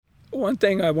one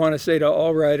thing I want to say to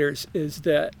all writers is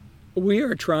that we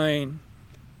are trying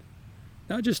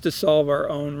not just to solve our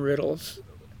own riddles.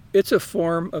 It's a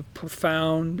form of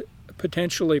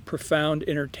potentially profound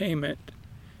entertainment,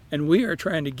 and we are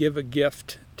trying to give a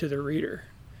gift to the reader.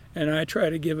 And I try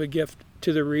to give a gift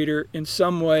to the reader in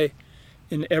some way,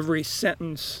 in every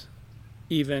sentence,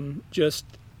 even just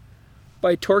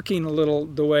by torquing a little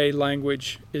the way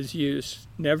language is used,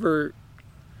 never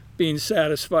being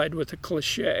satisfied with a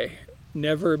cliche,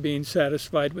 never being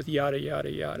satisfied with yada, yada,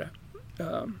 yada.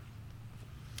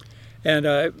 And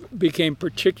I became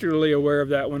particularly aware of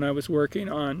that when I was working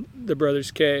on The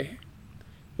Brothers K,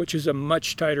 which is a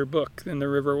much tighter book than The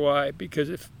River Wye, because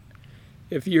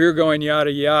if you're going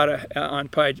yada yada on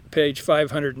page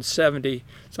 570,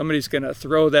 somebody's going to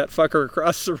throw that fucker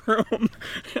across the room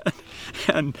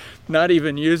and not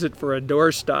even use it for a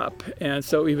doorstop. And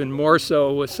so even more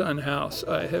so with Sun House,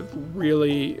 I have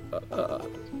really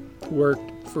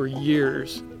worked for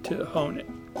years to hone it.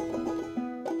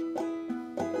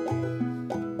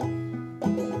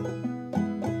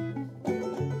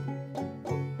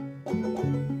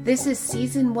 This is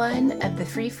Season 1 of the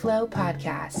Free Flow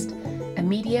Podcast, a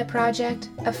media project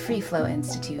of Free Flow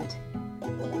Institute.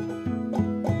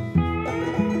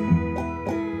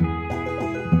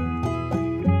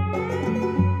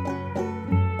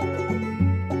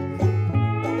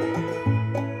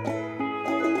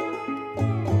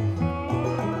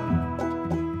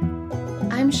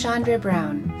 I'm Chandra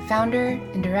Brown, founder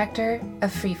and director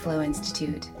of Free Flow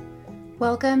Institute.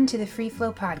 Welcome to the Free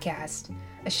Flow Podcast,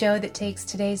 a show that takes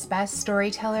today's best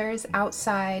storytellers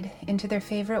outside into their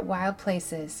favorite wild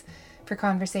places for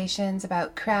conversations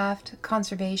about craft,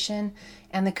 conservation,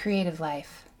 and the creative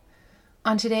life.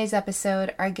 On today's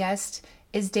episode, our guest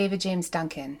is David James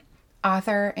Duncan,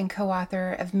 author and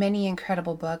co-author of many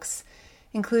incredible books,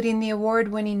 including the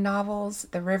award-winning novels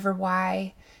The River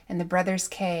Wye and The Brothers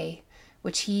K,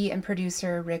 which he and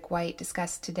producer Rick White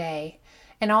discussed today,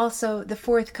 and also the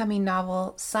forthcoming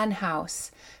novel Sun House,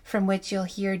 from which you'll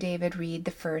hear David read the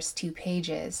first 2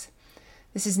 pages.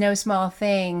 This is no small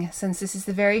thing, since this is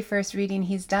the very first reading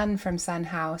he's done from Sun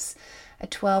House, a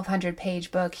 1,200-page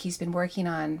book he's been working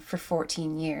on for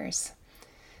 14 years.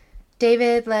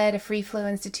 David led a Free Flow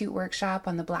Institute workshop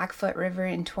on the Blackfoot River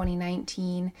in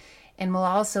 2019, and will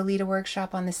also lead a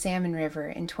workshop on the Salmon River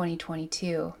in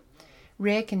 2022.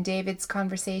 Rick and David's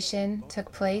conversation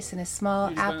took place in a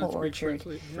small apple orchard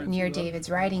near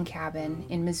David's writing cabin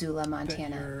in Missoula,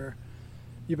 Montana.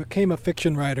 You became a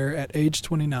fiction writer at age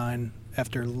 29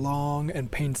 after long and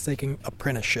painstaking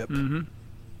apprenticeship. Mm-hmm.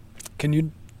 Can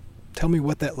you tell me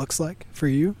what that looks like for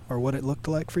you, or what it looked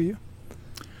like for you?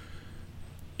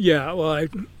 Yeah, well,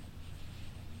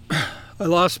 I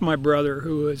lost my brother,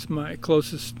 who was my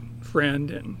closest friend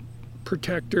and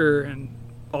protector and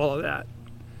all of that,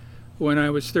 when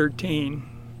I was 13,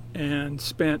 and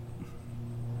spent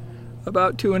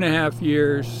about 2.5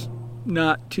 years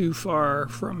not too far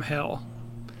from hell.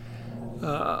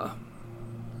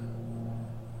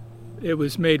 It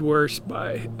was made worse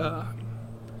by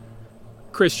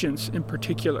Christians in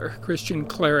particular, Christian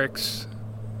clerics.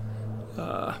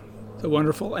 The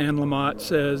wonderful Anne Lamott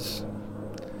says,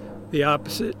 the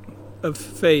opposite of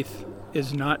faith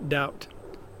is not doubt,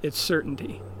 it's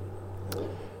certainty.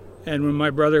 And when my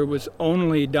brother was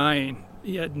only dying,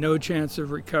 he had no chance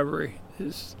of recovery.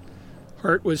 His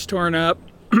heart was torn up,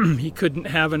 he couldn't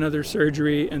have another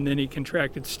surgery, and then he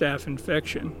contracted staph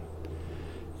infection.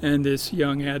 And this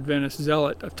young Adventist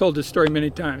zealot, I've told this story many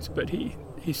times, but he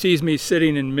sees me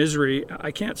sitting in misery.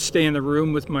 I can't stay in the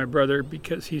room with my brother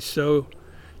because he's so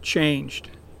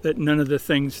changed that none of the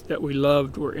things that we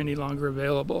loved were any longer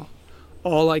available.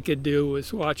 All I could do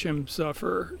was watch him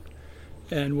suffer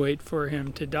and wait for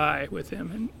him to die with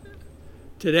him. And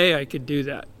today I could do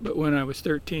that, but when I was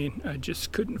 13, I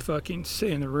just couldn't fucking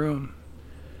stay in the room.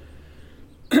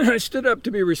 I stood up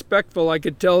to be respectful. I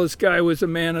could tell this guy was a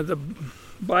man of the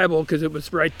Bible because it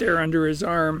was right there under his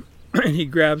arm, and he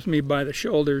grabs me by the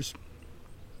shoulders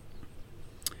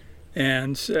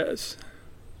and says,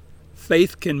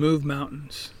 faith can move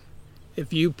mountains.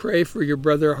 If you pray for your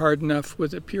brother hard enough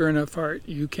with a pure enough heart,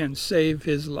 you can save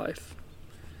his life.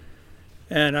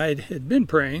 And I had been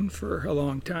praying for a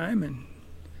long time and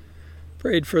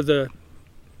prayed for the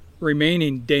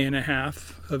remaining day and a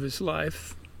half of his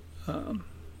life. A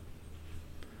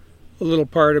little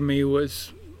part of me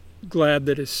was glad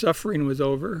that his suffering was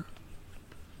over.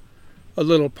 A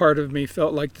little part of me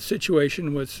felt like the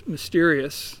situation was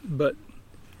mysterious, but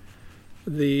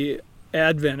the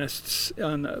Adventists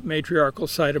on the matriarchal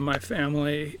side of my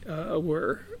family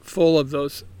were full of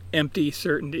those empty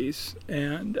certainties,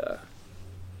 and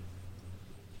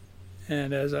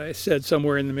And as I said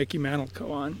somewhere in the Mickey Mantle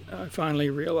koan, I finally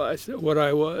realized that what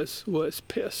I was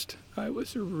pissed. I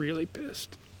was really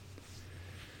pissed.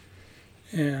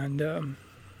 And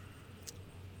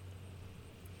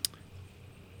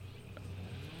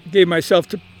gave myself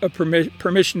a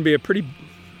permission to be a pretty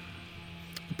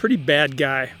bad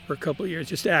guy for a couple of years,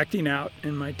 just acting out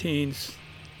in my teens.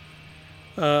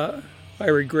 I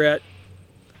regret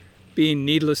being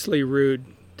needlessly rude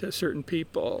to certain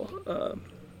people.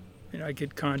 I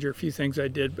could conjure a few things I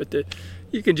did, but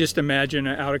you can just imagine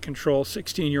an out-of-control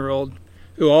 16-year-old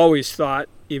who always thought,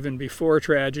 even before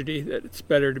tragedy, that it's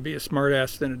better to be a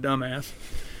smartass than a dumbass.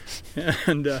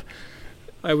 And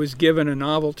I was given a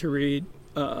novel to read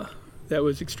that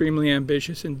was extremely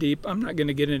ambitious and deep. I'm not going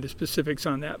to get into specifics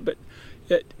on that, but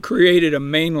it created a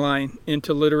main line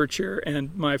into literature,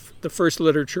 and the first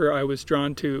literature I was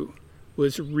drawn to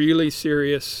was really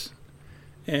serious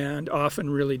and often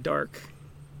really dark.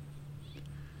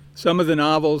 Some of the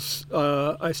novels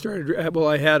I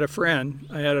had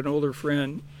an older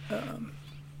friend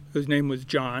whose name was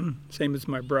John, same as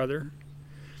my brother,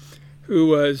 who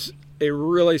was a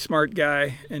really smart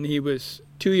guy, and he was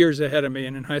 2 years ahead of me,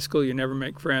 and in high school you never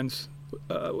make friends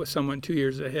with someone 2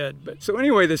 years ahead. But so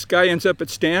anyway, this guy ends up at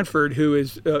Stanford, who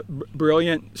is a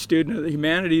brilliant student of the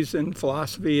humanities and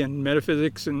philosophy and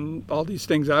metaphysics and all these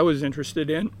things I was interested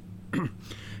in.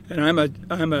 And I'm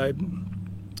a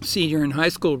senior in high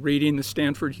school reading the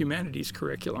Stanford humanities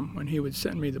curriculum when he would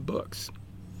send me the books,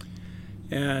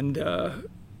 and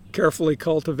carefully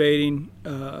cultivating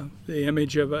the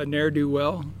image of a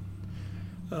ne'er-do-well.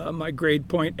 My grade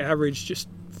point average just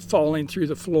falling through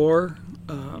the floor.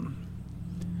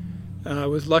 I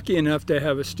was lucky enough to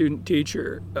have a student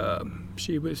teacher.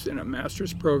 She was in a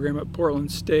master's program at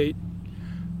Portland State,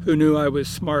 who knew I was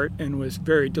smart and was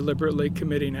very deliberately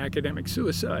committing academic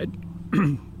suicide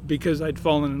because I'd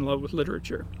fallen in love with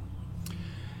literature.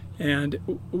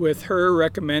 And with her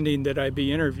recommending that I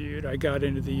be interviewed, I got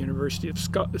into the University of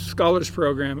Scholars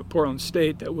program at Portland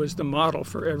State that was the model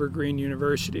for Evergreen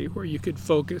University, where you could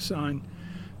focus on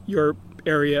your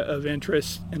area of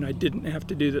interest, and I didn't have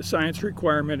to do the science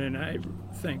requirement, and I,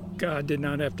 thank God, did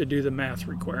not have to do the math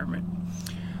requirement.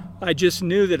 I just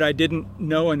knew that I didn't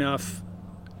know enough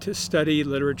to study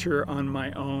literature on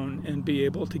my own and be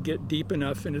able to get deep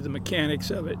enough into the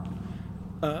mechanics of it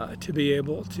to be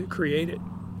able to create it.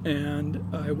 And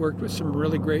I worked with some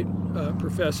really great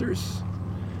professors,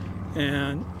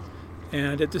 and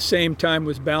at the same time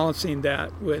was balancing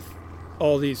that with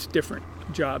all these different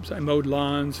jobs. I mowed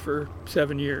lawns for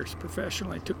 7 years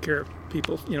professionally, took care of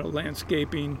people,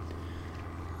 landscaping.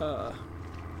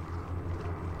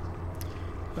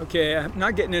 Okay, I'm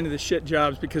not getting into the shit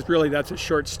jobs because really that's a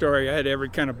short story. I had every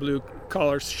kind of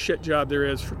blue-collar shit job there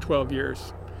is for 12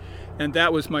 years. And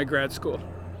that was my grad school.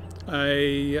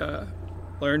 I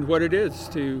learned what it is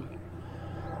to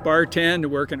bartend, to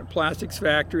work in a plastics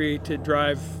factory, to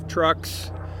drive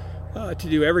trucks, to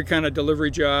do every kind of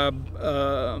delivery job.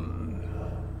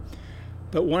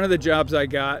 But one of the jobs I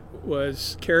got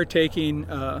was caretaking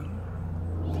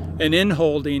an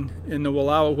in-holding in the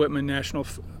Wallowa-Whitman National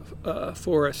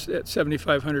Forest at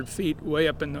 7,500 feet, way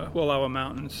up in the Wallowa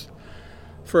Mountains,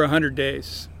 for 100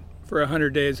 days. For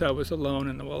 100 days I was alone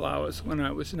in the Wallowas when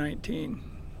I was 19.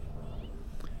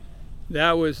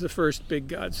 That was the first big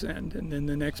godsend, and then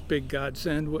the next big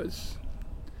godsend was,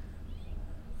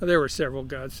 there were several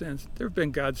godsends. There have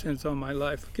been godsends all my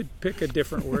life. I could pick a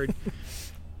different word.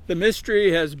 The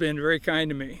mystery has been very kind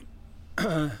to me.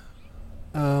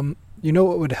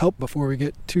 What would help before we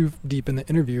get too deep in the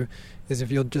interview is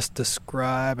if you'll just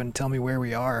describe and tell me where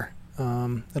we are.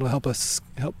 It'll help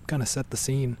kind of set the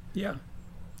scene. Yeah.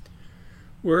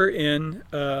 We're in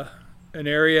an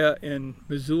area in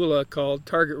Missoula called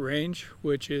Target Range,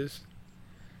 which is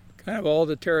kind of all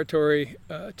the territory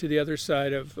to the other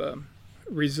side of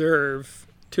Reserve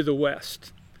to the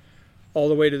west, all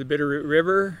the way to the Bitterroot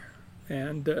River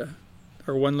and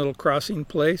our one little crossing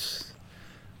place,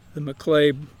 the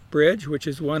Maclay Bridge, which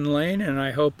is one lane and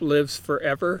I hope lives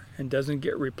forever and doesn't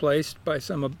get replaced by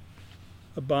some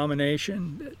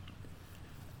abomination that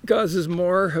causes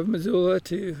more of Missoula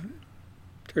to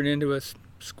turn into a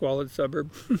squalid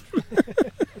suburb.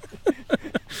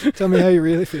 Tell me how you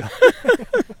really feel.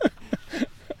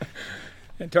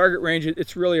 And Target Range,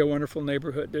 it's really a wonderful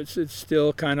neighborhood. It's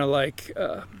still kind of like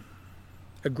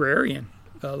agrarian.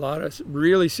 A lot of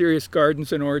really serious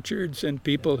gardens and orchards and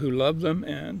people who love them,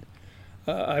 and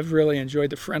I've really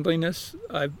enjoyed the friendliness.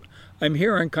 I'm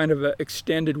here on kind of an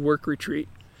extended work retreat,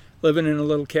 living in a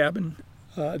little cabin.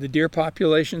 The deer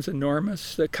population's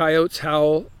enormous. The coyotes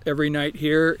howl every night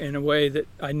here in a way that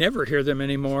I never hear them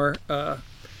anymore.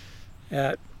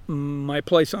 at my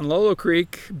place on Lolo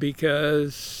Creek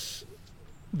because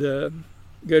the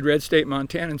good red state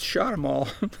Montanans shot them all.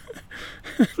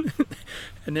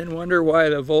 And then wonder why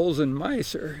the voles and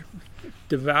mice are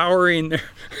devouring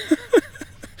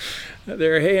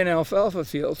their hay and alfalfa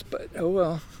fields. But oh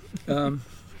well.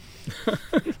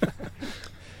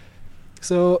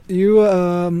 So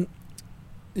you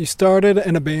started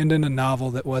and abandoned a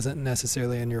novel that wasn't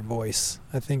necessarily in your voice.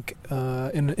 I think in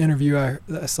an interview I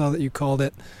saw that you called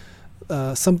it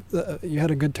you had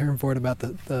a good term for it about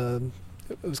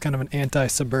it was kind of an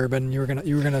anti-suburban. You were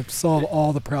gonna solve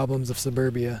all the problems of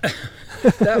suburbia.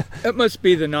 that must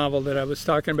be the novel that I was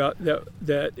talking about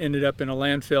that ended up in a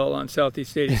landfill on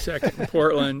Southeast 82nd in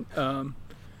Portland.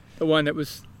 The one that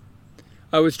was,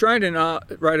 I was trying to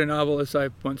write a novel, as I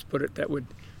once put it, that would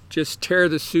just tear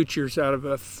the sutures out of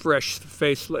a fresh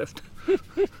facelift.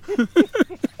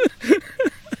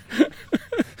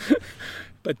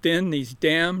 But then these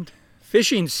damned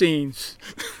fishing scenes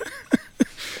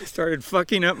started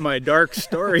fucking up my dark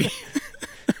story.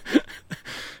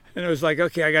 And I was like,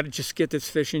 okay, I got to just get this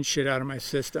fishing shit out of my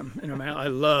system. And I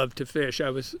love to fish. I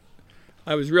was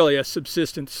really a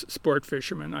subsistence sport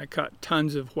fisherman. I caught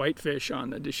tons of whitefish on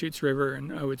the Deschutes River,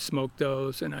 and I would smoke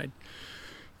those. And I'd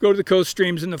go to the coast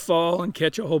streams in the fall and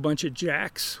catch a whole bunch of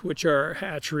jacks, which are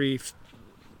hatchery,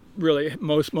 really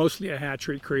mostly a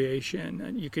hatchery creation.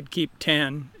 And you could keep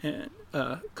 10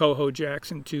 coho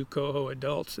jacks and 2 coho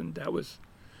adults, and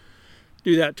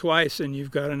do that twice, and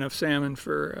you've got enough salmon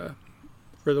for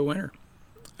the winter.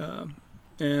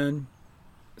 And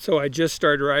so I just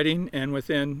started writing, and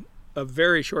within a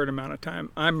very short amount of time,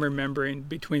 I'm remembering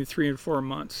between 3 and 4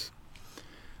 months,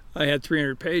 I had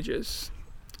 300 pages,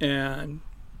 and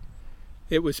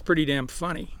it was pretty damn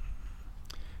funny.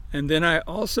 And then I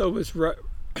also was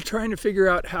trying to figure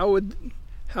out how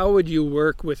would you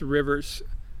work with rivers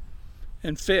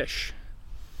and fish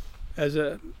as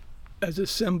a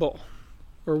symbol,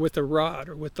 or with a rod,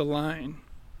 or with the line.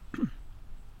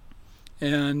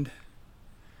 And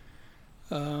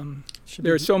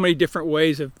there are so many different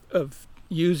ways of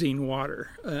using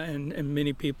water, and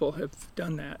many people have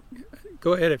done that.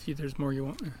 Go ahead if there's more you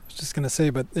want. I was just going to say,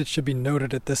 but it should be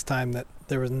noted at this time that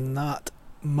there was not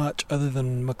much other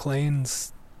than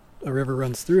McLean's A River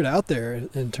Runs Through It out there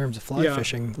in terms of fly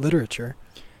fishing literature.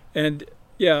 And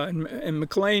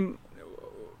McLean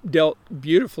dealt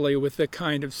beautifully with the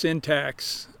kind of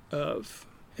syntax of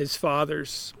his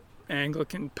father's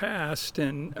Anglican past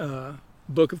and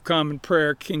Book of Common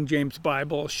Prayer, King James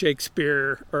Bible,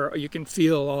 Shakespeare, or you can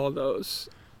feel all of those.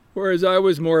 Whereas I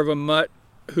was more of a mutt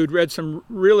who'd read some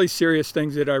really serious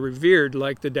things that I revered,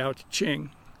 like the Tao Te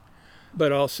Ching,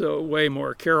 but also way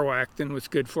more Kerouac than was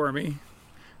good for me.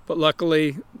 But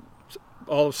luckily,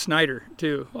 all of Snyder,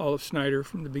 too. All of Snyder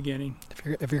from the beginning.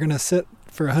 If you're going to sit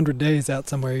for 100 days out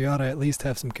somewhere, you ought to at least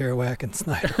have some Kerouac and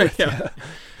Snyder with you.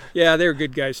 Yeah, they're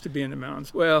good guys to be in the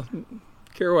mountains. Well,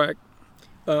 Kerouac,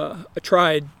 I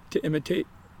tried to imitate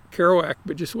Kerouac,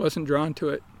 but just wasn't drawn to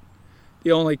it.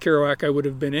 The only Kerouac I would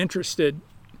have been interested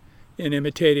in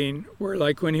imitating were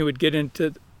like when he would get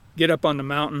up on the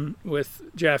mountain with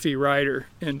Jaffe Ryder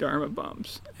in Dharma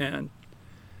Bums. And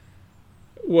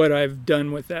what I've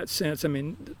done with that since, I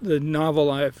mean, the novel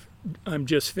I'm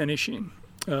just finishing,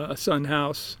 Sun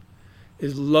House,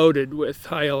 is loaded with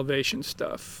high elevation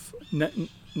stuff.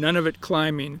 None of it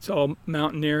climbing. It's all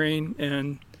mountaineering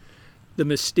and the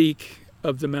mystique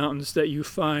of the mountains that you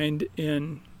find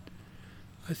in,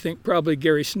 I think, probably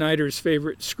Gary Snyder's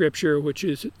favorite scripture, which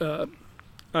is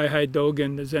Ihai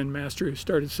Dogen, the Zen master who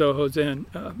started Soho Zen,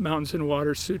 Mountains and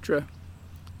Water Sutra.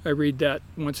 I read that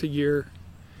once a year.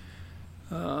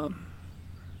 I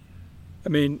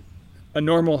mean, a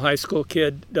normal high school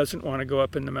kid doesn't want to go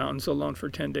up in the mountains alone for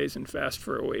 10 days and fast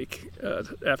for a week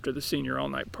after the senior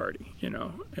all-night party,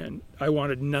 and I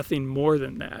wanted nothing more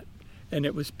than that. And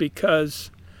it was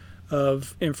because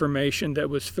of information that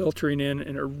was filtering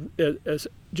in as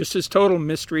total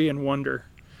mystery and wonder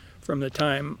from the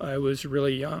time I was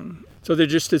really young. So there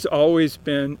just has always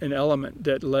been an element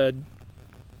that led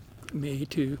me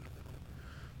to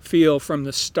feel from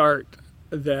the start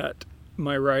that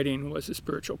my writing was a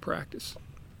spiritual practice.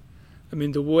 I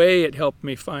mean, the way it helped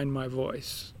me find my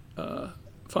voice,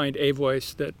 find a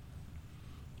voice that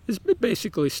is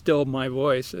basically still my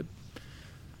voice.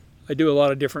 I do a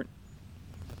lot of different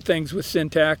things with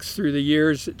syntax through the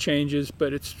years. It changes,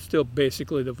 but it's still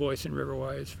basically the voice in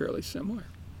Riverway is fairly similar.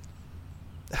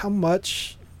 How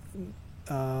much,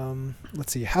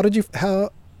 let's see, do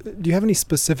you have any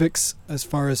specifics as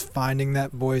far as finding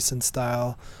that voice and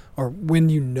style, or when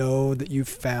you know that you've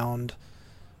found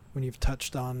you've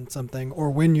touched on something, or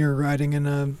when you're writing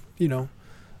in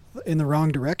in the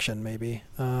wrong direction, maybe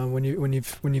when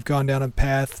you've gone down a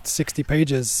path 60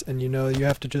 pages and you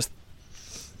have to just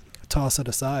toss it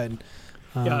aside.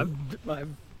 I've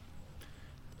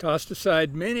tossed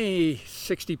aside many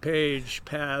 60-page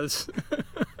paths.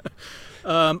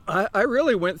 I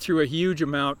really went through a huge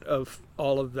amount of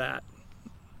all of that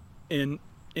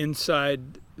inside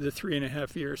the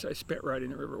 3.5 years I spent writing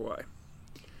the River Wye.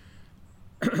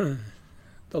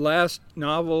 The last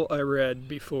novel I read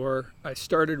before I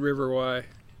started River Wye,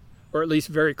 or at least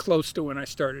very close to when I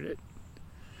started it,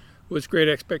 was Great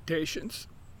Expectations.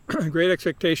 Great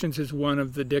Expectations is one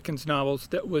of the Dickens novels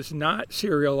that was not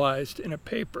serialized in a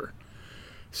paper.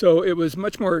 So it was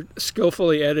much more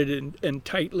skillfully edited and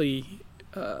tightly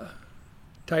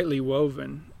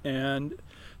woven. And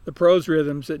the prose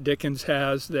rhythms that Dickens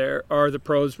has there are the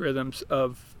prose rhythms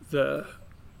of the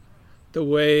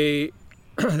way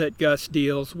that Gus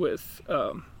deals with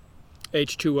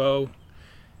H2O.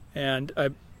 And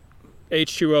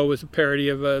H2O was a parody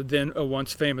of a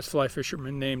once famous fly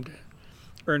fisherman named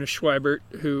Ernest Schweibert,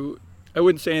 who I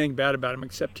wouldn't say anything bad about him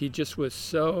except he just was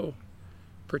so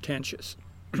pretentious.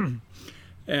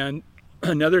 And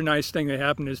another nice thing that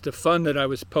happened is the fun that I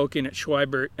was poking at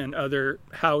Schweibert and other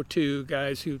how-to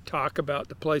guys who talk about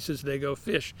the places they go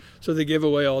fish, so they give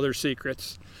away all their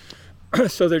secrets.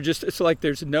 So it's like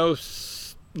there's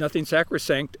nothing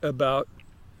sacrosanct about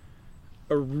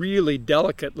a really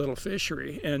delicate little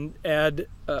fishery, and add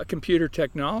computer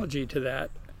technology to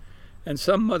that, and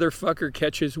some motherfucker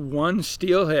catches one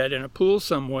steelhead in a pool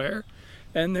somewhere,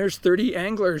 and there's 30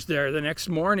 anglers there the next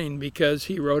morning because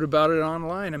he wrote about it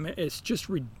online. I mean, it's just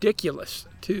ridiculous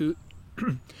to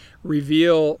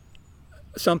reveal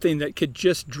something that could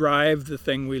just drive the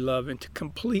thing we love into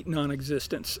complete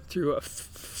non-existence through a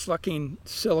fucking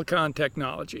silicon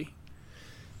technology.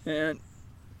 And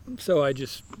so I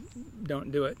just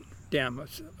don't do it. Damn, I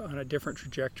was on a different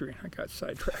trajectory. I got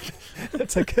sidetracked.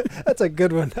 That's a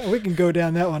good one. We can go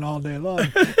down that one all day long.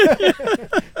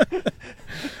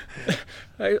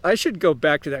 I should go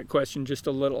back to that question just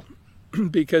a little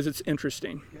because it's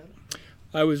interesting.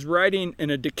 I was writing in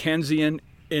a Dickensian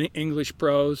English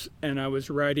prose, and I was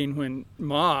writing when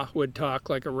Ma would talk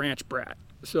like a ranch brat.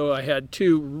 So I had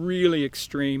two really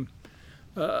extreme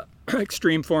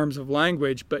forms of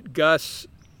language, but Gus,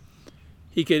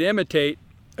 he could imitate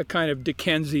a kind of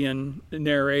Dickensian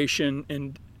narration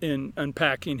in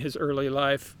unpacking his early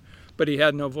life, but he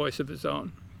had no voice of his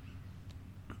own.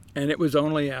 And it was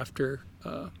only after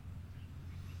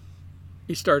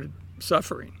he started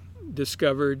suffering,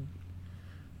 discovered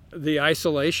the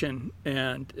isolation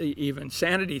and even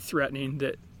sanity threatening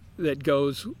that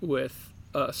goes with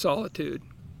solitude.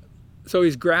 So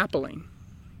he's grappling.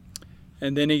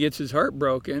 And then he gets his heart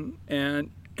broken,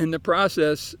 and in the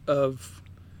process of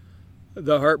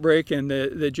the heartbreak and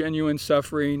the genuine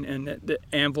suffering and the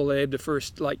envelade, the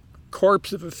first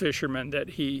corpse of a fisherman that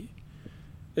he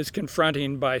is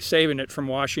confronting by saving it from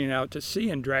washing out to sea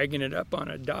and dragging it up on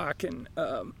a dock, and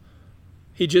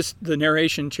the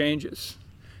narration changes.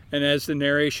 And as the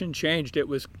narration changed, it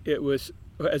was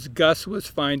as Gus was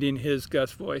finding his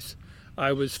Gus voice,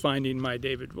 I was finding my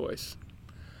David voice.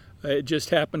 It just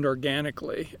happened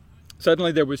organically.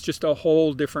 Suddenly there was just a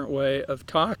whole different way of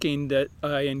talking that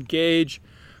I engage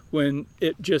when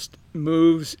it just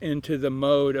moves into the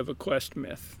mode of a quest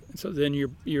myth. And so then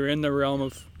you're in the realm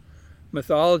of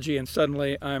mythology, and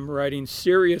suddenly I'm writing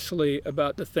seriously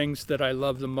about the things that I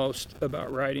love the most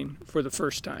about writing for the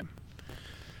first time.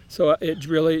 So it's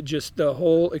really just the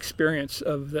whole experience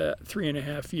of the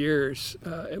 3.5 years.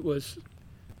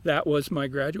 That was my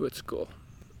graduate school.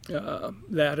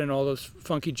 That and all those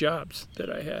funky jobs that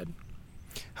I had.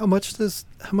 How much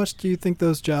do you think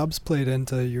those jobs played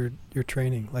into your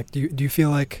training? Like, do you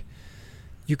feel like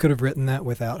you could have written that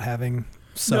without having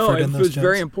suffered in those jobs? No, it was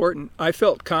very important. I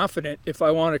felt confident if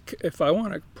I want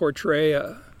to portray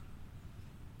a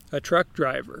truck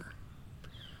driver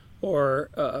or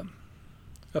a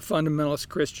fundamentalist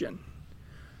Christian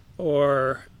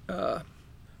or a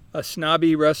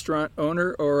snobby restaurant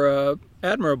owner or a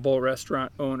admirable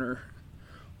restaurant owner,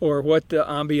 or what the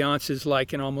ambiance is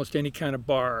like in almost any kind of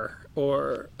bar,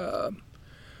 or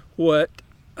what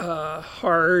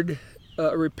hard,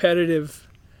 repetitive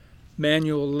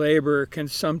manual labor can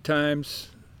sometimes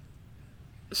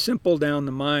simple down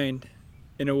the mind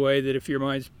in a way that if your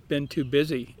mind's been too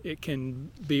busy, it can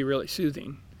be really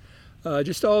soothing.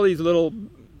 Just all these little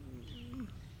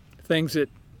things that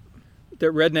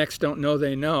rednecks don't know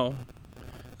they know,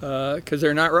 because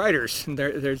they're not writers.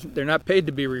 They're not paid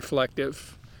to be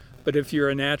reflective. But if you're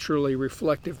a naturally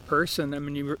reflective person, I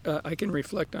mean, I can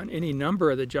reflect on any number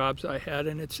of the jobs I had,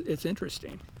 and it's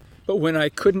interesting. But when I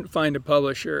couldn't find a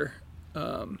publisher,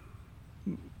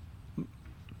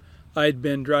 I'd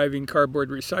been driving cardboard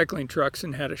recycling trucks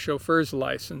and had a chauffeur's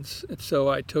license, and so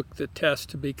I took the test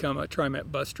to become a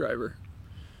TriMet bus driver.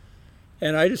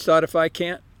 And I just thought, if I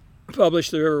can't publish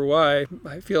The River Why,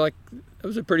 I feel like it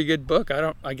was a pretty good book.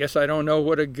 I guess I don't know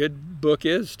what a good book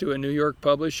is to a New York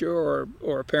publisher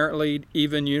or apparently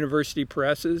even university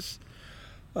presses.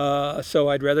 So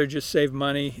I'd rather just save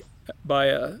money, buy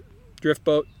a drift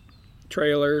boat,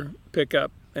 trailer,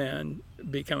 pickup, and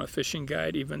become a fishing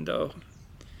guide, even though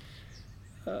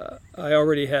I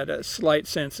already had a slight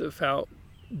sense of how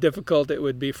difficult it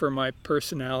would be for my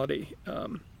personality.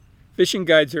 Fishing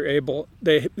guides are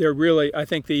they're really, I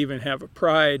think they even have a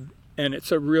pride, and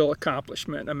it's a real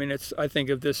accomplishment. I mean, I think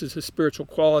of this as a spiritual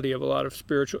quality of a lot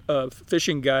of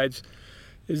fishing guides,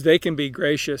 is they can be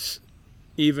gracious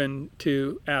even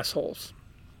to assholes,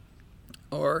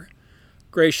 or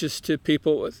gracious to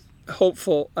people with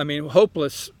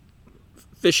hopeless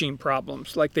fishing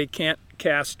problems, like they can't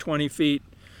cast 20 feet.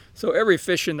 So every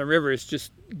fish in the river is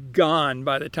just gone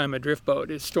by the time a drift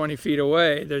boat is 20 feet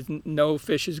away. There's no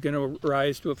fish is going to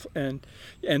rise to and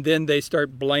then they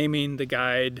start blaming the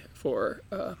guide for,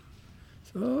 oh,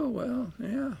 well,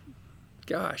 yeah,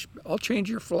 gosh, I'll change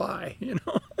your fly, you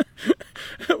know.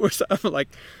 I'm like,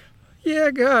 yeah,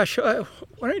 gosh, why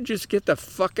don't you just get the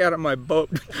fuck out of my boat?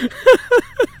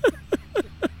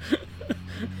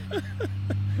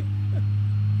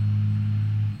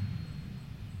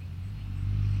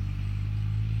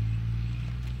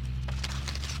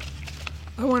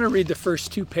 I want to read the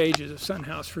first 2 pages of Sun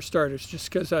House for starters, just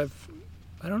because I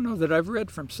don't know that I've read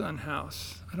from Sun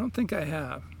House. I don't think I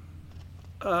have.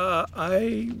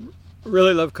 I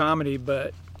really love comedy,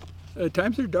 but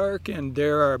times are dark and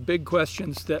there are big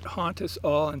questions that haunt us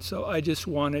all, and so I just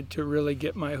wanted to really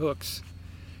get my hooks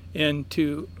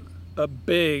into a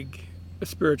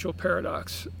spiritual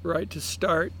paradox right to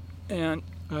start. And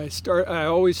I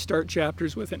always start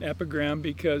chapters with an epigram,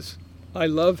 because I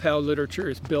love how literature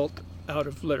is built out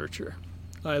of literature.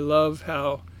 I love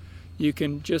how you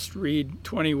can just read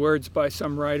 20 words by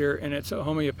some writer and it's a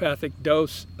homeopathic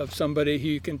dose of somebody who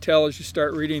you can tell as you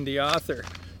start reading the author.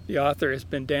 The author has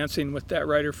been dancing with that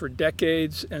writer for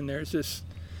decades, and there's this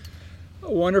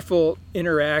wonderful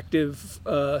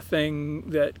interactive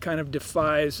thing that kind of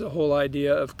defies the whole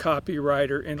idea of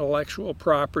copyright or intellectual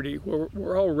property, where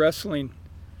we're all wrestling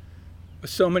with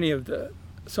so many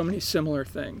similar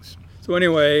things. So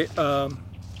anyway,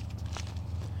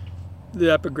 the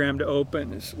epigram to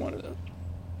open is one of the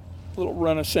little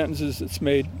run of sentences that's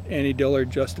made Annie Dillard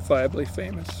justifiably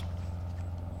famous.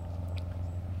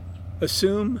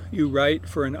 Assume you write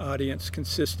for an audience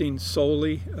consisting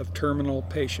solely of terminal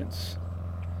patients.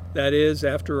 That is,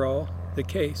 after all, the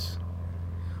case.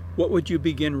 What would you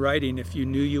begin writing if you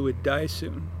knew you would die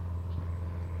soon?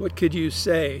 What could you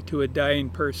say to a dying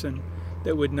person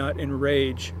that would not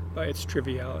enrage by its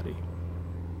triviality?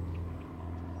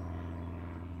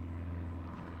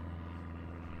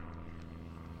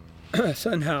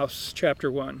 Sun House, Chapter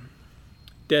 1,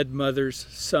 Dead Mother's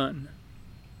Son.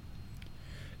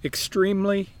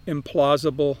 Extremely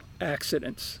implausible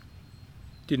accidents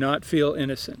do not feel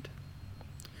innocent.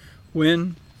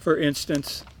 When, for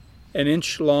instance, an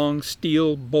inch-long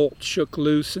steel bolt shook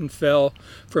loose and fell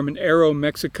from an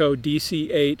Aeromexico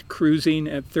DC-8 cruising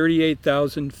at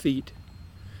 38,000 feet,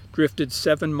 drifted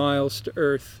 7 miles to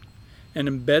Earth, and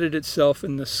embedded itself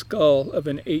in the skull of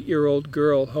an 8-year-old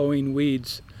girl hoeing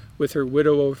weeds with her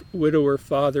widower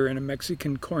father in a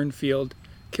Mexican cornfield,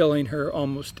 killing her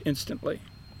almost instantly.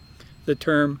 The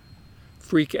term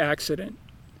freak accident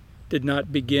did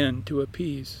not begin to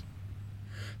appease.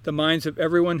 The minds of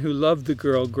everyone who loved the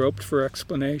girl groped for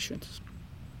explanations.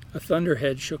 A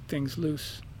thunderhead shook things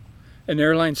loose. An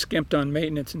airline skimped on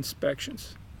maintenance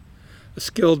inspections. A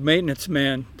skilled maintenance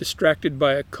man, distracted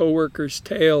by a coworker's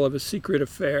tale of a secret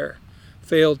affair,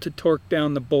 failed to torque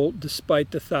down the bolt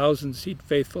despite the thousands he'd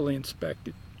faithfully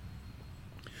inspected.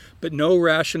 But no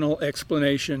rational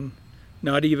explanation,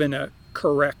 not even a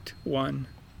correct one,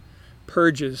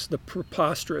 purges the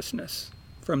preposterousness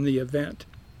from the event.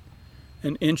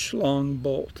 An inch-long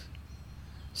bolt,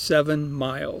 7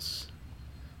 miles,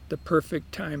 the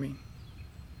perfect timing,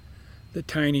 the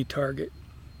tiny target.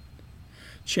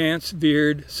 Chance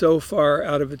veered so far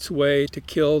out of its way to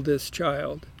kill this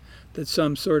child that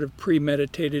some sort of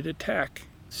premeditated attack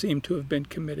seemed to have been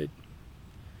committed.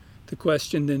 The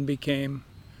question then became,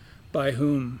 by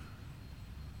whom?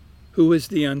 Who is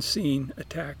the unseen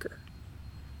attacker?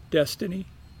 Destiny?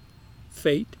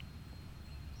 Fate?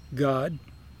 God.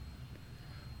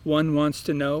 One wants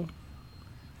to know,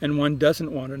 and one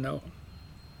doesn't want to know.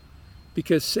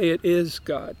 Because say it is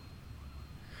God.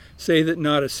 Say that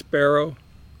not a sparrow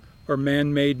or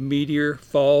man-made meteor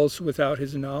falls without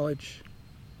his knowledge.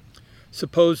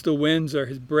 Suppose the winds are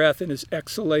his breath and his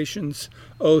exhalations,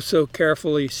 oh so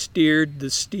carefully steered the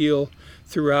steel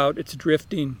throughout its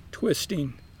drifting,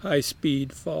 twisting,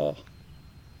 high-speed fall.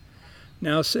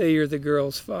 Now say you're the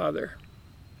girl's father.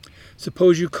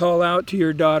 Suppose you call out to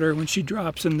your daughter when she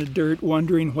drops in the dirt,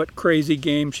 wondering what crazy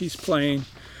game she's playing,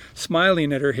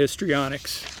 smiling at her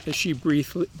histrionics as she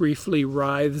briefly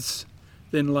writhes,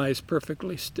 then lies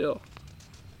perfectly still.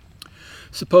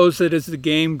 Suppose that as the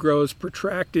game grows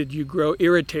protracted, you grow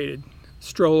irritated,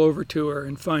 stroll over to her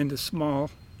and find the small,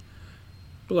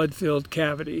 blood-filled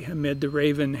cavity amid the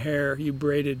raven hair you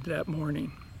braided that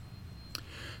morning.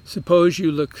 Suppose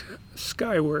you look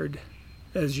skyward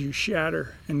as you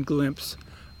shatter and glimpse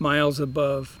miles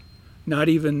above, not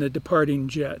even the departing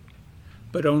jet,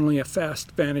 but only a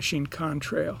fast vanishing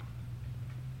contrail.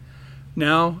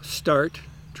 Now start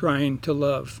trying to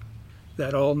love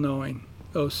that all-knowing,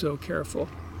 oh so careful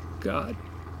God.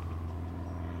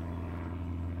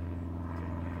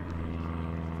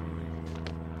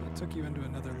 It took you into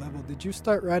another level. Did you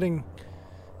start writing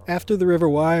after The River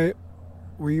Why?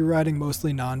 Were you writing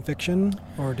mostly nonfiction,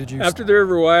 or did you? After The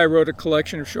River Why, I wrote a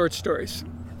collection of short stories.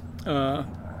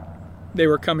 They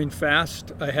were coming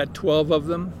fast. I had 12 of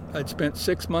them. I'd spent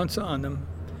 6 months on them,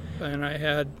 and I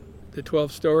had the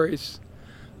 12 stories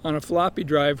on a floppy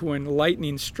drive when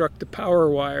lightning struck the power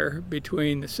wire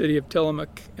between the city of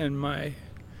Tillamook and my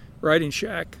writing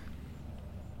shack.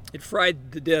 It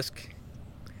fried the disc.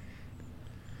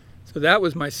 So that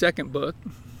was my second book.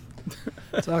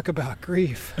 Talk about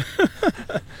grief.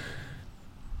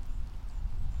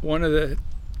 One of the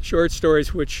short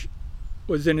stories, which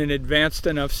was in an advanced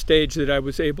enough stage that I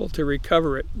was able to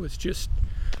recover it, was just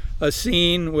a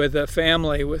scene with a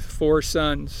family with 4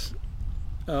 sons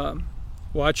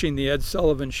watching the Ed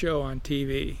Sullivan Show on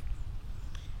TV.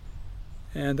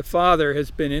 And the father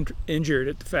has been injured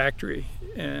at the factory,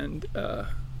 and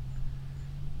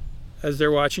as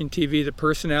they're watching TV, the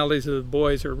personalities of the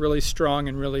boys are really strong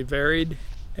and really varied.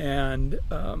 And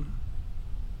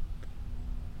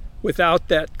without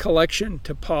that collection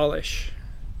to polish,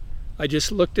 I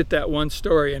just looked at that one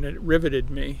story and it riveted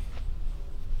me.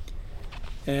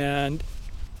 And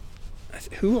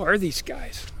who are these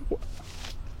guys?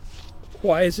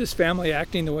 Why is this family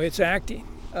acting the way it's acting?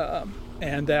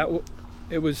 And that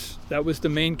was the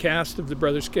main cast of the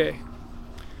Brothers K,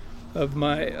 of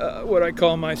my what I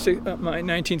call my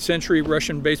 19th century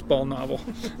Russian baseball novel.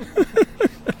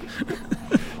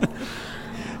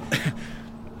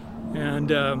 And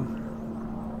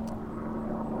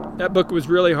that book was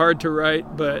really hard to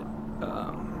write, but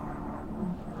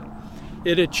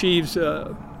it achieves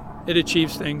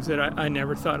things that I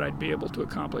never thought I'd be able to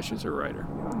accomplish as a writer.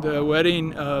 The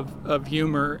wedding of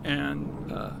humor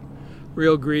and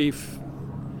real grief,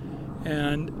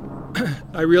 and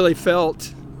I really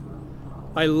felt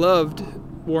I loved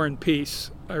War and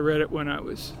Peace. I read it when I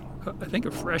was, I think,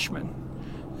 a freshman,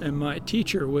 and my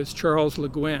teacher was Charles Le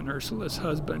Guin, Ursula's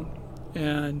husband,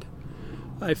 and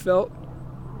I felt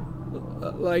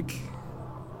like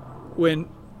when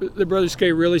the Brothers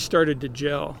K really started to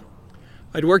gel,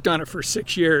 I'd worked on it for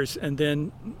 6 years, and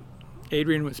then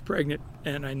Adrienne was pregnant,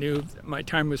 and I knew my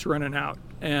time was running out,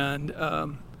 and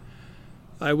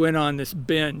I went on this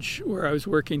binge where I was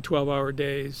working 12-hour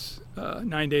days,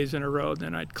 9 days in a row.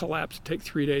 Then I'd collapse, take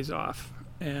 3 days off.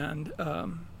 And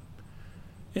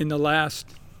in the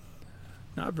last,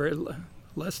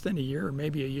 less than a year, or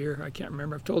maybe a year, I can't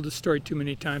remember. I've told this story too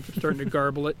many times. I'm starting to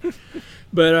garble it.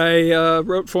 But I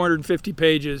wrote 450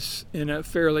 pages in a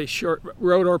fairly short,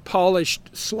 wrote or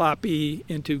polished sloppy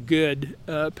into good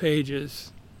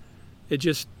pages. It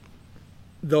just,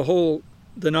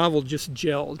 the novel just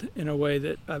gelled in a way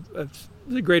that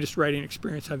the greatest writing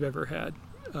experience I've ever had.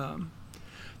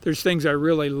 There's things I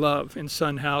really love in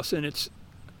Son House, and it's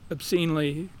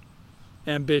obscenely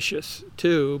ambitious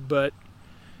too, but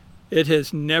it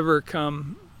has never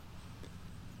come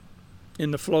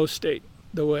in the flow state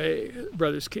the way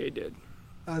Brothers K did.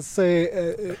 I'd say,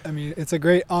 it's a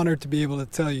great honor to be able to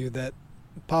tell you that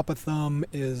Papa Thumb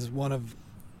is one of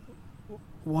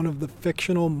the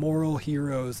fictional moral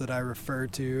heroes that I refer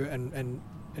to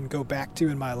and go back to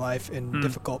in my life in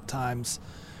difficult times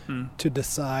to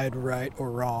decide right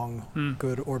or wrong,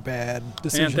 good or bad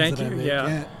decisions that I make.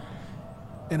 Yeah.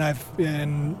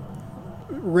 And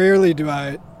rarely do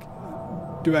I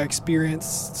experience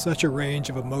such a range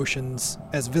of emotions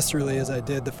as viscerally as I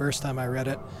did the first time I read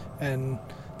it, and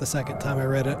the second time I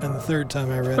read it and the third time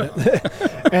I read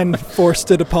it, and forced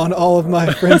it upon all of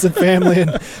my friends and family,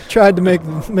 and tried to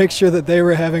make sure that they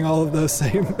were having all of those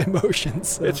same emotions.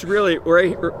 So. It's really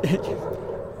weird,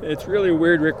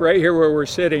 Rick. Right here where we're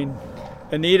sitting,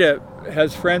 Anita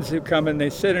has friends who come and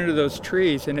they sit under those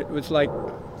trees, and it was like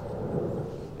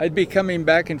I'd be coming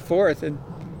back and forth, and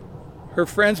her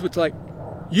friends would like,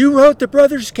 "You wrote the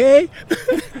Brothers K?"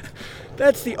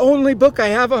 That's the only book I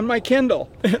have on my Kindle.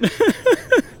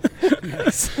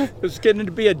 Nice. It was getting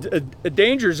to be a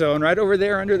danger zone right over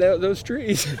there under those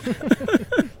trees.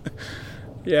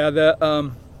 Yeah,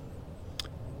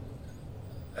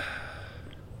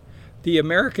 the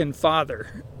American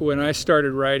father, when I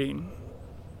started writing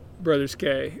Brothers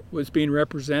K, was being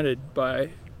represented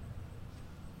by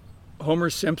Homer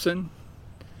Simpson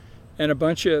and a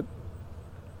bunch of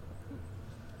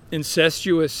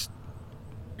incestuous,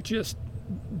 just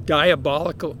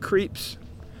diabolical creeps.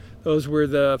 Those were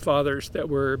the fathers that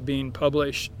were being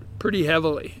published pretty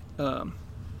heavily. At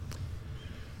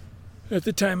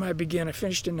the time I began, I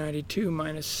finished in 92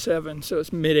 minus 7, so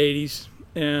it's mid-80s.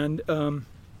 And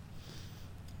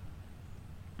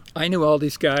I knew all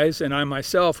these guys, and I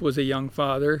myself was a young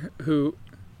father who,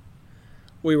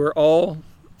 we were all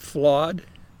flawed,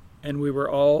 and we were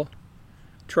all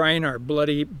trying our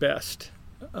bloody best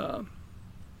for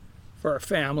our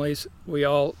families. We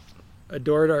all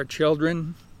adored our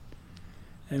children,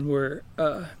 and were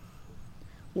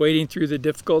wading through the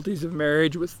difficulties of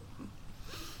marriage with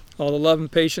all the love and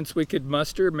patience we could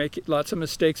muster, lots of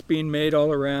mistakes being made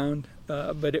all around,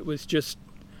 but it was just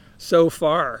so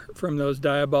far from those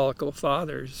diabolical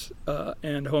fathers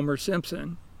and Homer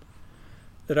Simpson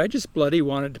that I just bloody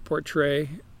wanted to portray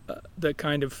the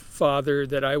kind of father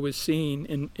that I was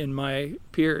seeing in my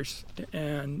peers,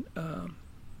 and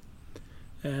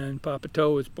Papa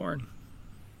Toe was born.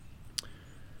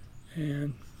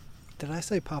 And did I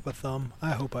say Papa Thumb? I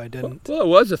hope I didn't. Well, it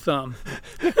was a thumb.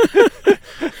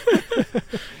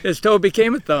 His toe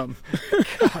became a thumb.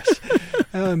 Gosh,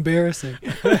 how embarrassing.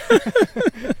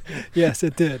 Yes,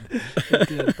 it did. It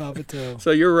did, Papa Toe.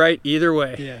 So you're right either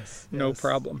way. Yes. No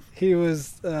problem. He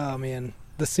was, oh man,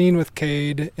 the scene with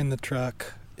Cade in the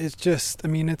truck, it's just, I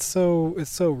mean, it's so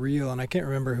real, and I can't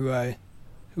remember who I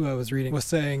was reading was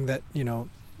saying that, you know,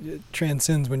 it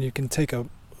transcends when you can take a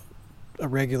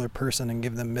regular person and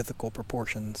give them mythical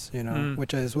proportions, you know,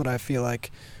 which is what I feel like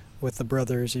with the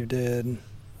brothers you did,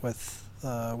 with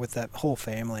that whole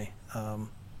family,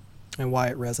 and why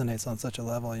it resonates on such a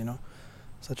level, you know,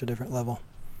 such a different level.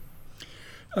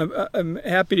 I'm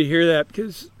happy to hear that,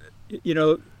 because, you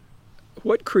know,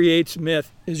 what creates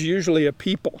myth is usually a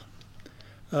people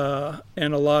and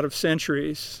a lot of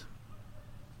centuries.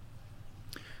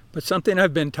 But something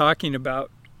I've been talking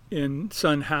about in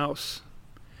Sun House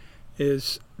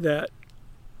is that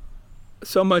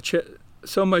so much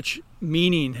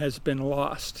meaning has been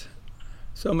lost,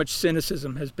 so much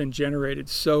cynicism has been generated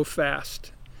so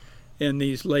fast in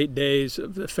these late days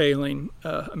of the failing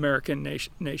American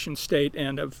nation state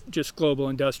and of just global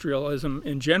industrialism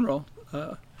in general.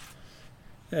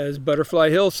 As Butterfly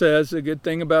Hill says, the good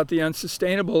thing about the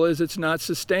unsustainable is it's not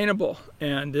sustainable,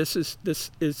 and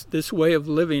this way of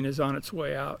living is on its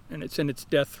way out, and it's in its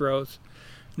death throes.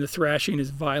 And the thrashing is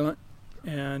violent,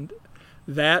 and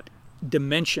that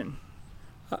dimension,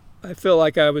 I feel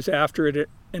like I was after it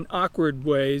in awkward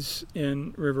ways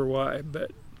in River Wye,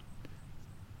 but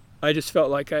I just felt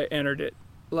like I entered it,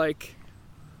 like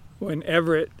when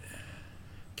Everett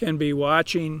can be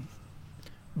watching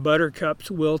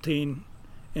buttercups wilting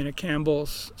in a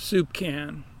Campbell's soup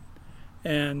can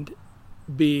and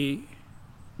be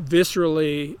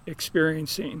viscerally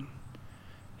experiencing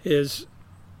his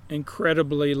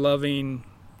incredibly loving,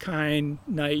 kind,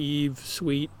 naive,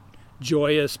 sweet,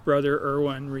 joyous brother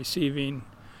Irwin receiving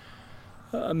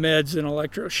meds and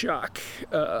electroshock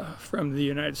from the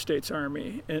United States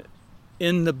Army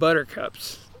in the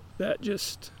buttercups.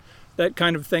 That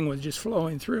kind of thing was just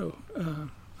flowing through.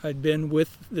 I'd been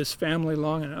with this family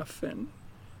long enough, and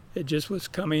it just was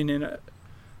coming in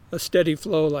a steady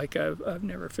flow, like I've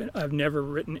never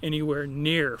written anywhere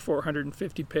near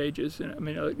 450 pages. And I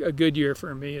mean, a good year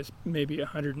for me is maybe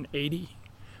 180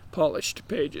 polished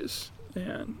pages.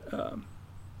 And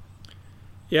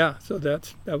yeah, so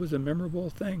that was a memorable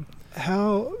thing.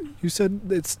 How, you said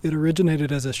it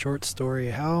originated as a short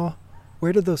story.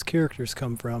 Where did those characters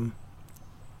come from?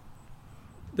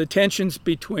 The tensions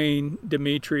between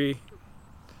Dmitri,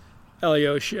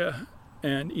 Alyosha,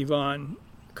 and Ivan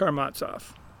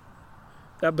Karamazov.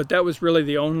 But that was really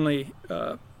the only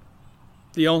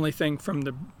thing from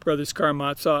the brothers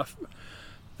Karamazov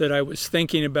that I was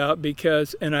thinking about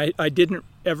because, and I didn't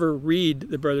ever read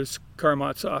the Brothers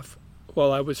Karamazov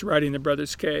while I was writing the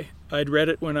Brothers K. I'd read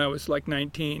it when I was like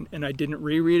 19, and I didn't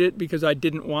reread it because I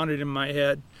didn't want it in my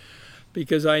head,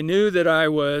 because I knew that I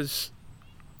was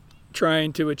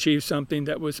trying to achieve something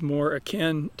that was more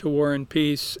akin to War and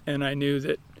Peace, and I knew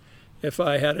that if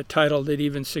I had a title that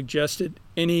even suggested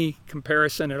any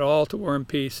comparison at all to War and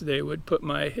Peace, they would put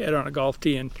my head on a golf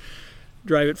tee and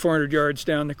drive it 400 yards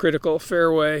down the critical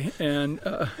fairway. And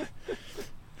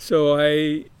so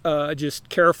I just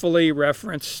carefully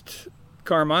referenced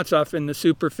Karamazov in the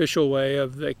superficial way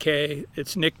of the K.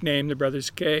 It's nicknamed the Brothers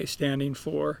K, standing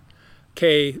for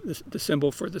K, the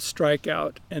symbol for the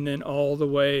strikeout, and then all the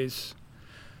ways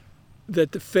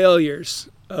that the failures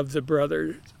of the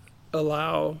brothers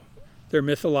allow their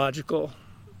mythological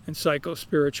and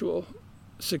psycho-spiritual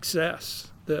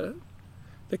success, the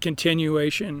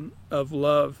continuation of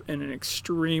love in an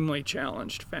extremely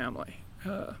challenged family.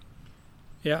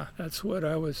 That's what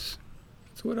I was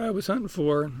hunting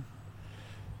for.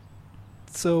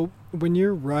 So when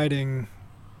you're writing,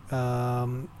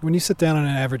 when you sit down on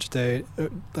an average day,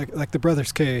 like the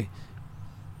Brothers K,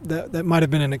 that might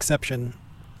have been an exception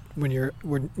when you're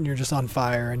just on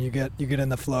fire and you get in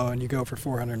the flow and you go for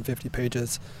 450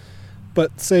 pages.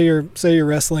 But say you're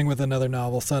wrestling with another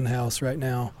novel, Sun House, right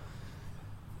now.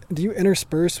 Do you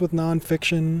intersperse with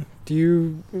nonfiction?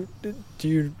 Do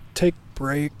you take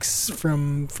breaks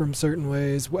from certain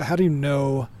ways? How do you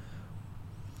know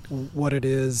what it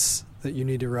is that you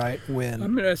need to write when?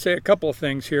 I'm going to say a couple of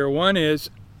things here. One is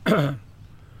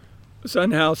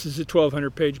Sun House is a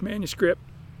 1,200-page manuscript.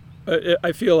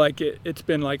 I feel like it's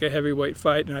been like a heavyweight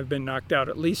fight, and I've been knocked out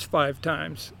at least 5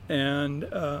 times. And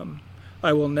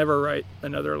I will never write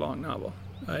another long novel.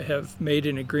 I have made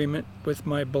an agreement with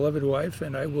my beloved wife,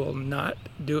 and I will not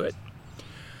do it.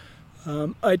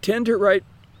 I tend to write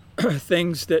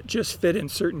things that just fit in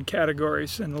certain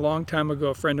categories. And a long time ago,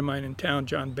 a friend of mine in town,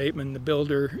 John Bateman, the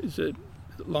builder, is a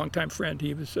longtime friend.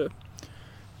 He's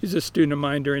a student of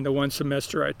mine during the one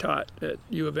semester I taught at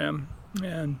U of M.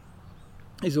 And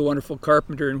he's a wonderful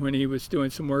carpenter. And when he was doing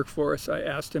some work for us, I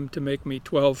asked him to make me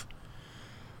 12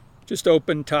 just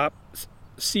open top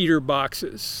cedar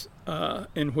boxes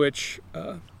in which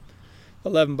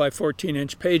 11 by 14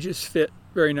 inch pages fit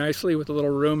very nicely with a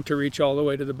little room to reach all the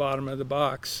way to the bottom of the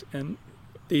box. And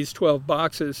these 12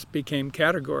 boxes became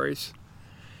categories.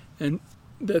 And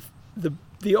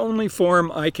the only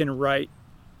form I can write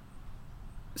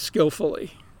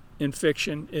skillfully in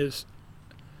fiction is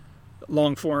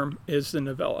long form, is the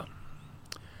novella.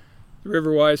 The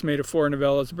River Y is made of 4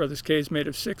 novellas, the Brothers K is made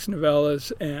of 6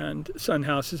 novellas, and Sun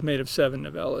House is made of 7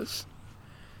 novellas.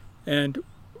 And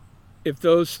if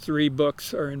those 3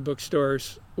 books are in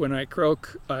bookstores when I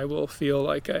croak, I will feel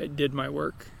like I did my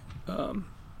work.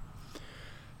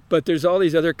 But there's all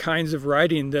these other kinds of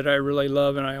writing that I really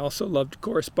love, and I also love to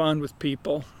correspond with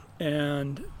people.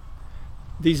 And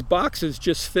these boxes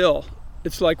just fill.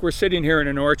 It's like we're sitting here in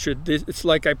an orchard. It's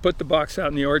like I put the box out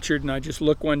in the orchard, and I just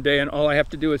look one day, and all I have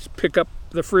to do is pick up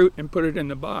the fruit and put it in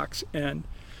the box. And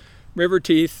River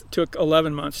Teeth took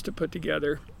 11 months to put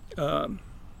together.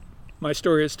 My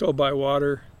Story is Told by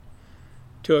Water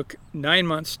took 9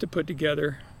 months to put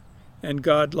together, and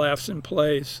God Laughs and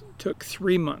Plays took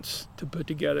 3 months to put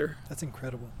together. That's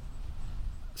incredible.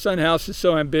 Sun House is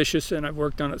so ambitious, and I've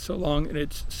worked on it so long, and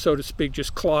it's, so to speak,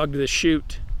 just clogged the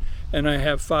chute. And I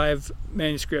have 5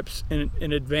 manuscripts in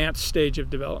an advanced stage of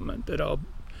development that I'll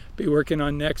be working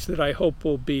on next that I hope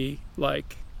will be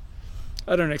like,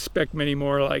 I don't expect many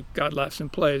more like God Laughs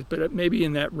and Plays, but maybe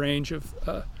in that range of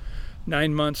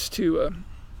 9 months to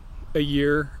a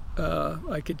year.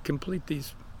 I could complete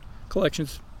these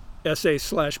collections,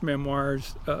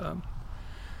 essays/memoirs,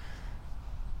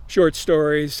 short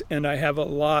stories, and I have a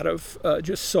lot of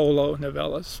just solo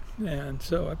novellas. And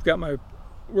so I've got my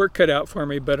work cut out for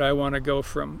me, but I want to go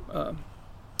from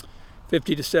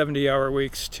 50 to 70 hour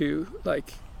weeks to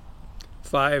like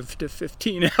 5 to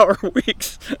 15 hour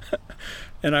weeks.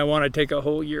 And I want to take a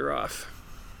whole year off,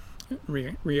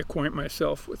 reacquaint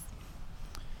myself with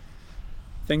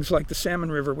things like the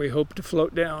salmon river we hope to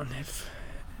float down if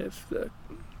the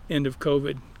end of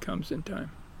COVID comes in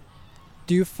time.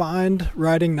 Do you find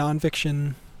writing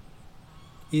nonfiction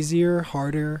easier,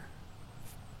 harder?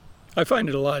 I find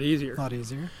it a lot easier. A lot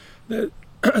easier.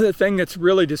 The thing that's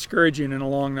really discouraging in a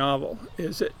long novel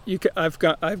is that I've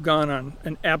gone on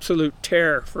an absolute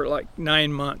tear for like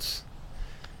 9 months,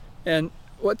 and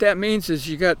what that means is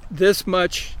you got this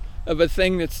much of a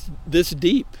thing that's this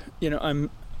deep. You know,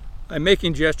 I'm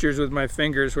making gestures with my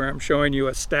fingers where I'm showing you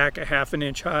a stack a half an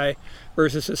inch high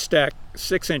versus a stack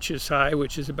 6 inches high,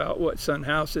 which is about what Sun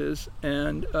House is.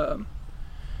 And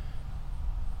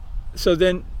so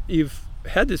then you've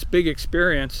had this big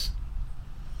experience,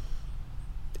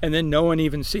 and then no one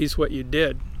even sees what you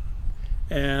did.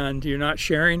 And you're not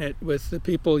sharing it with the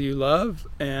people you love.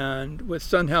 And with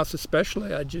Sun House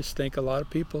especially, I just think a lot of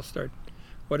people start,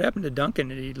 what happened to Duncan?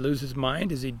 Did he lose his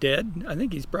mind? Is he dead? I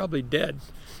think he's probably dead.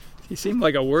 He seemed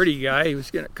like a wordy guy. He was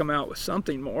going to come out with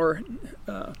something more.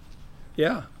 I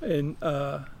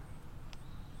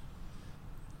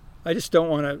just don't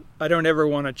want to, I don't ever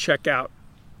want to check out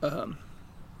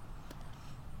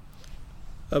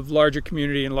of larger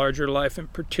community and larger life,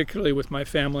 and particularly with my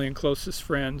family and closest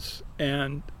friends,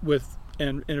 and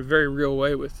in a very real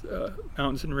way with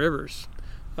mountains and rivers.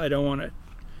 I don't want to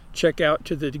check out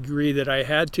to the degree that I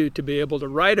had to be able to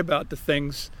write about the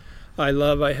things I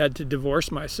love. I had to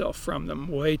divorce myself from them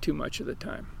way too much of the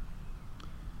time.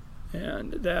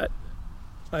 And that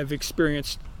I've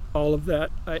experienced all of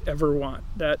that I ever want.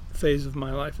 That phase of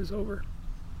my life is over.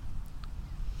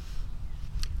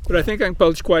 But I think I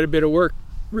published quite a bit of work,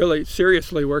 really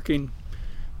seriously working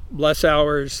less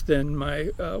hours than my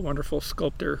wonderful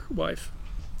sculptor wife.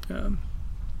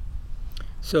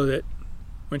 So that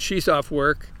when she's off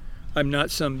work, I'm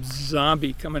not some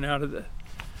zombie coming out of the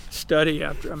study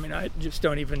after. I mean, I just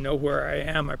don't even know where I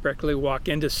am. I practically walk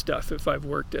into stuff if I've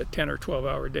worked a 10 or 12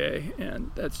 hour day,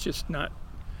 and that's just not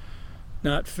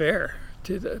fair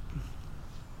to the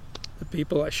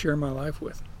people I share my life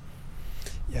with.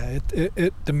 Yeah,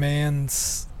 it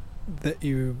demands that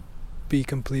you be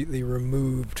completely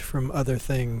removed from other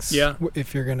things. Yeah.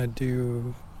 If you're going to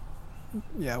do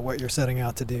what you're setting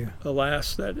out to do.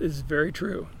 Alas, that is very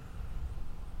true.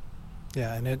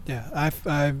 Yeah, and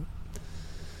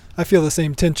I feel the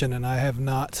same tension, and I have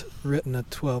not written a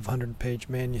 1,200-page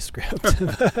manuscript,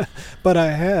 but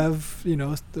I have,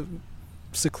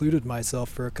 secluded myself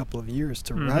for a couple of years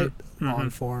to write long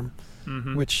form,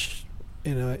 which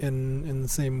in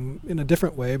a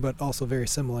different way, but also very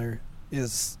similar,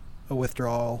 is a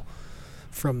withdrawal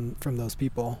from those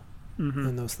people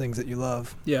and those things that you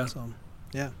love. Yeah. So,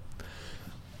 yeah.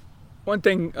 One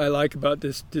thing I like about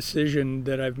this decision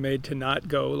that I've made to not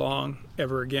go long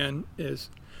ever again is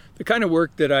the kind of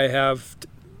work that I have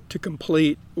to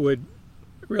complete would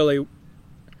really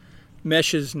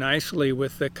meshes nicely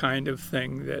with the kind of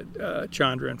thing that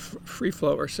Chandra and Free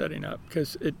Flow are setting up,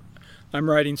 because I'm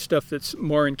writing stuff that's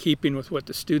more in keeping with what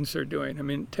the students are doing. I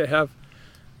mean, to have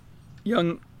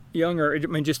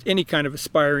just any kind of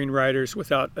aspiring writers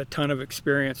without a ton of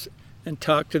experience and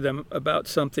talk to them about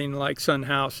something like Sun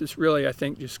House is really, I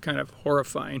think, just kind of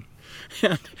horrifying.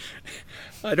 And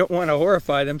I don't want to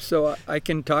horrify them, so I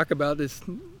can talk about this,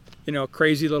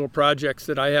 crazy little projects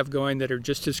that I have going that are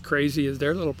just as crazy as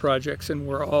their little projects, and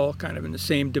we're all kind of in the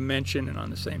same dimension and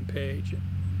on the same page.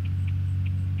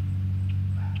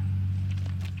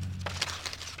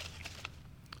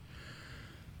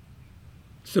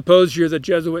 Suppose you're the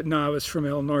Jesuit novice from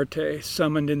El Norte,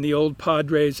 summoned in the old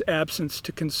padre's absence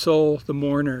to console the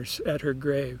mourners at her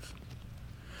grave.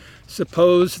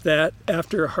 Suppose that,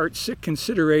 after heartsick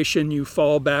consideration, you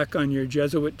fall back on your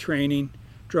Jesuit training,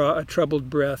 draw a troubled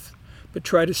breath, but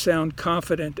try to sound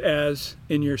confident as,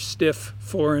 in your stiff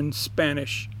foreign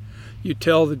Spanish, you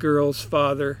tell the girl's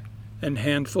father and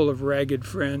handful of ragged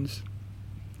friends,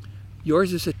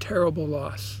 "Yours is a terrible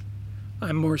loss.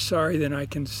 I'm more sorry than I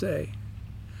can say.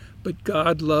 But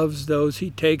God loves those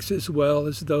he takes as well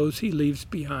as those he leaves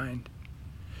behind.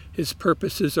 His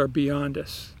purposes are beyond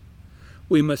us.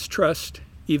 We must trust,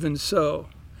 even so,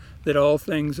 that all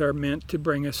things are meant to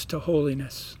bring us to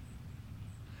holiness."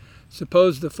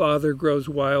 Suppose the father grows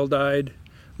wild-eyed,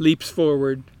 leaps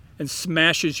forward, and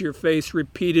smashes your face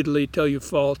repeatedly till you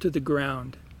fall to the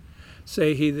ground.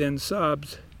 Say he then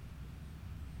sobs,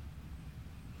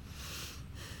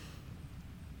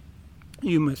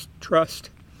 "You must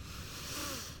trust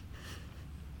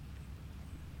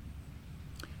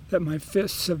that my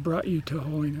fists have brought you to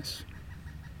holiness."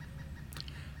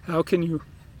 How can you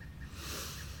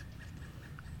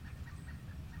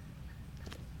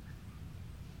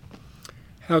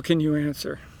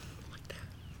answer like that?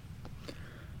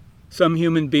 Some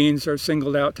human beings are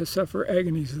singled out to suffer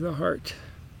agonies of the heart.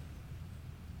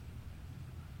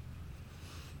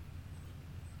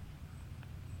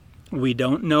 We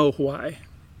don't know why.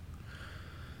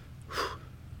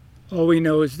 All we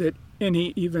know is that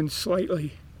any even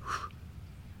slightly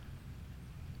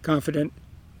confident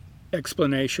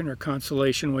explanation or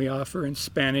consolation we offer in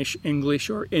Spanish, English,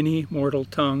 or any mortal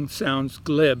tongue sounds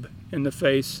glib in the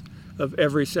face of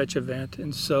every such event,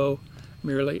 and so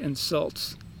merely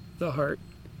insults the heart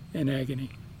in agony.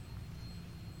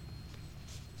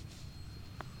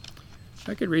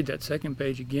 I could read that second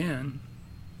page again.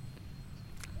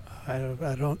 I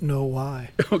don't know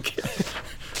why. Okay.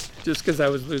 Just because I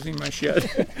was losing my shit.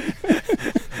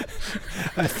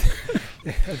 I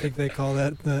think they call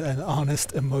that an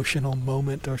honest emotional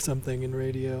moment or something in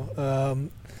radio.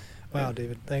 Wow,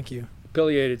 David, thank you.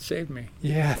 Pileated saved me.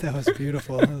 Yeah, that was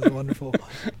beautiful. That was wonderful.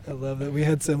 I love that. We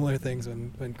had similar things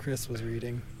when Chris was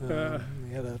reading.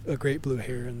 We had a great blue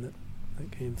heron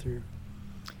that came through.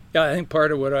 Yeah, I think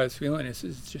part of what I was feeling is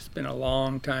it's just been a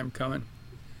long time coming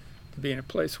to be in a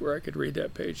place where I could read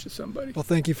that page to somebody. Well,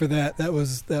 thank you for that. That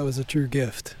was a true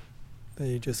gift that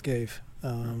you just gave,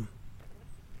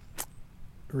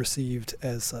 received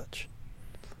as such.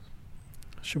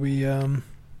 Should we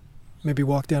maybe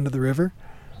walk down to the river?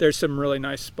 There's some really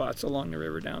nice spots along the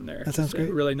river down there. That sounds great.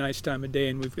 It's a really nice time of day,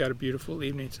 and we've got a beautiful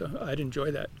evening, so I'd enjoy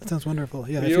that. That sounds wonderful.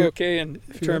 Yeah. Are you okay in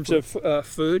terms of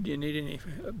food? Do you need any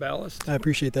ballast? I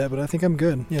appreciate that, but I think I'm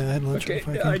good. Yeah, I had lunch.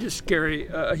 Okay, I just carry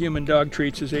human dog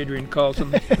treats, as Adrian calls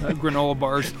them, granola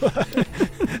bars.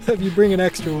 If you bring an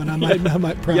extra one, I might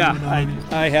probably. Yeah,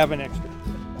 I have an extra.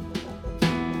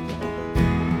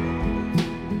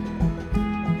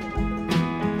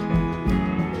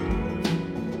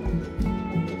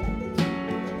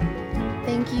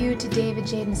 Thank you to David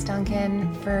James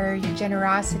Duncan for your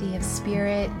generosity of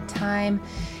spirit, time,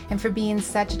 and for being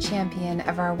such a champion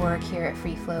of our work here at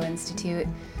Free Flow Institute.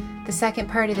 The second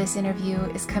part of this interview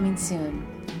is coming soon.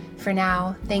 For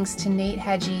now, thanks to Nate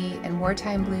Hedgie and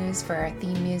Wartime Blues for our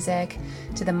theme music,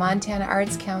 to the Montana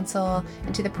Arts Council,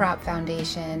 and to the Prop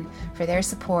Foundation for their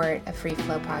support of Free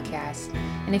Flow Podcast.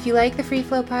 And if you like the Free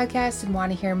Flow Podcast and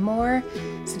want to hear more,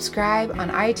 subscribe on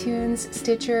iTunes,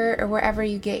 Stitcher, or wherever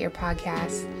you get your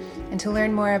podcasts. And to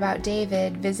learn more about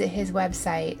David, visit his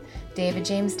website,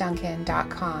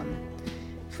 davidjamesduncan.com.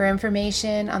 For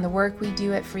information on the work we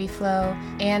do at Free Flow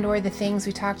and or the things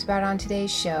we talked about on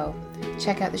today's show,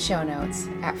 check out the show notes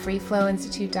at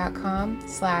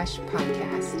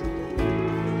freeflowinstitute.com/podcast.